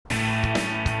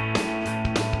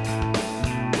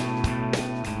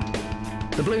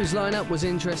The Blues lineup was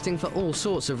interesting for all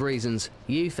sorts of reasons.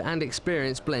 Youth and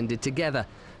experience blended together.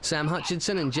 Sam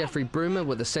Hutchinson and Jeffrey Bruma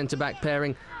were the centre-back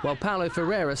pairing, while Paulo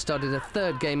Ferreira started a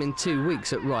third game in 2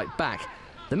 weeks at right back.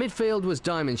 The midfield was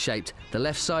diamond-shaped, the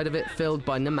left side of it filled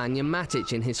by Nemanja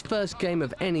Matic in his first game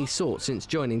of any sort since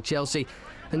joining Chelsea,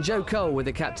 and Jacopo with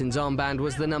the captain's armband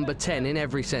was the number 10 in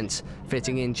every sense,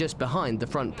 fitting in just behind the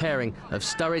front pairing of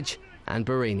Sturridge and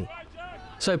Borini.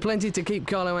 So plenty to keep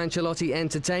Carlo Ancelotti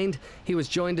entertained. He was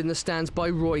joined in the stands by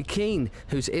Roy Keane,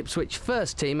 whose Ipswich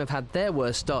first team have had their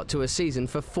worst start to a season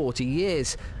for 40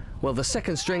 years. Well, the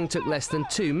second string took less than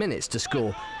 2 minutes to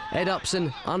score. Ed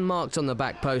Upson, unmarked on the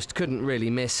back post, couldn't really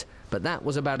miss, but that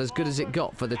was about as good as it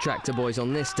got for the Tractor Boys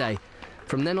on this day.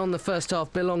 From then on, the first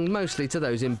half belonged mostly to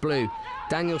those in blue.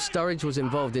 Daniel Sturridge was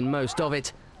involved in most of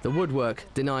it, the woodwork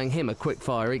denying him a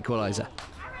quick-fire equaliser.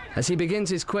 As he begins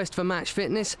his quest for match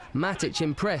fitness, Matic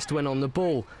impressed when on the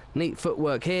ball. Neat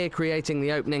footwork here, creating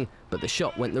the opening, but the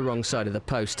shot went the wrong side of the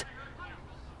post.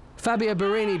 Fabio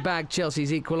Borini bagged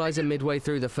Chelsea's equaliser midway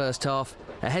through the first half.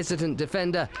 A hesitant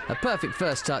defender, a perfect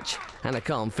first touch, and a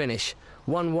calm finish.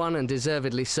 1-1 and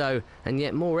deservedly so, and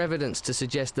yet more evidence to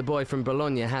suggest the boy from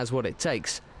Bologna has what it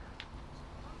takes.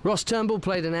 Ross Turnbull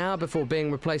played an hour before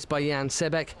being replaced by Jan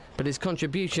Sebek, but his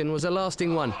contribution was a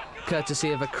lasting one, courtesy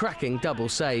of a cracking double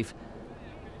save.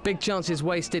 Big chances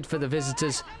wasted for the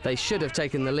visitors. They should have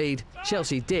taken the lead.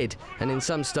 Chelsea did, and in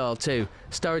some style too.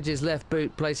 Sturridge's left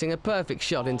boot placing a perfect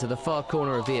shot into the far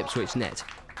corner of the Ipswich net.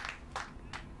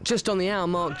 Just on the hour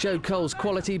mark, Joe Cole's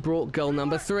quality brought goal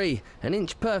number 3. An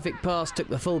inch-perfect pass took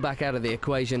the fullback out of the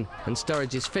equation, and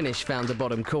Sturridge's finish found the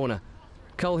bottom corner.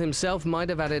 Cole himself might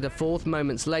have added a fourth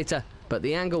moments later, but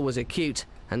the angle was acute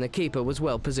and the keeper was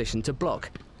well positioned to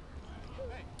block.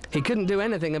 He couldn't do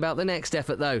anything about the next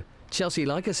effort though. Chelsea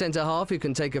like a centre-half who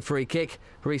can take a free kick.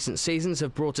 Recent seasons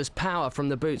have brought us power from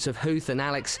the boots of Huth and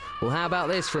Alex. Well, how about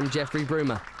this from Jeffrey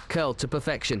Bruma? Curled to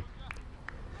perfection.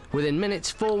 Within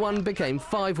minutes, 4-1 became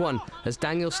 5-1 as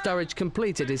Daniel Sturridge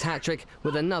completed his hat-trick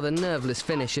with another nerveless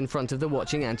finish in front of the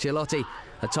watching Ancelotti.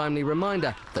 A timely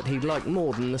reminder that he'd like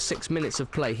more than the 6 minutes of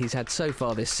play he's had so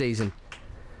far this season.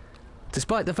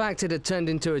 Despite the fact it had turned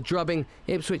into a drubbing,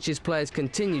 Ipswich's players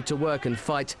continued to work and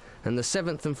fight, and the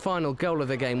 7th and final goal of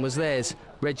the game was theirs.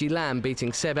 Reggie Lamb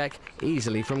beating Sebek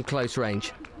easily from close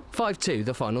range. 5-2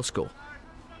 the final score.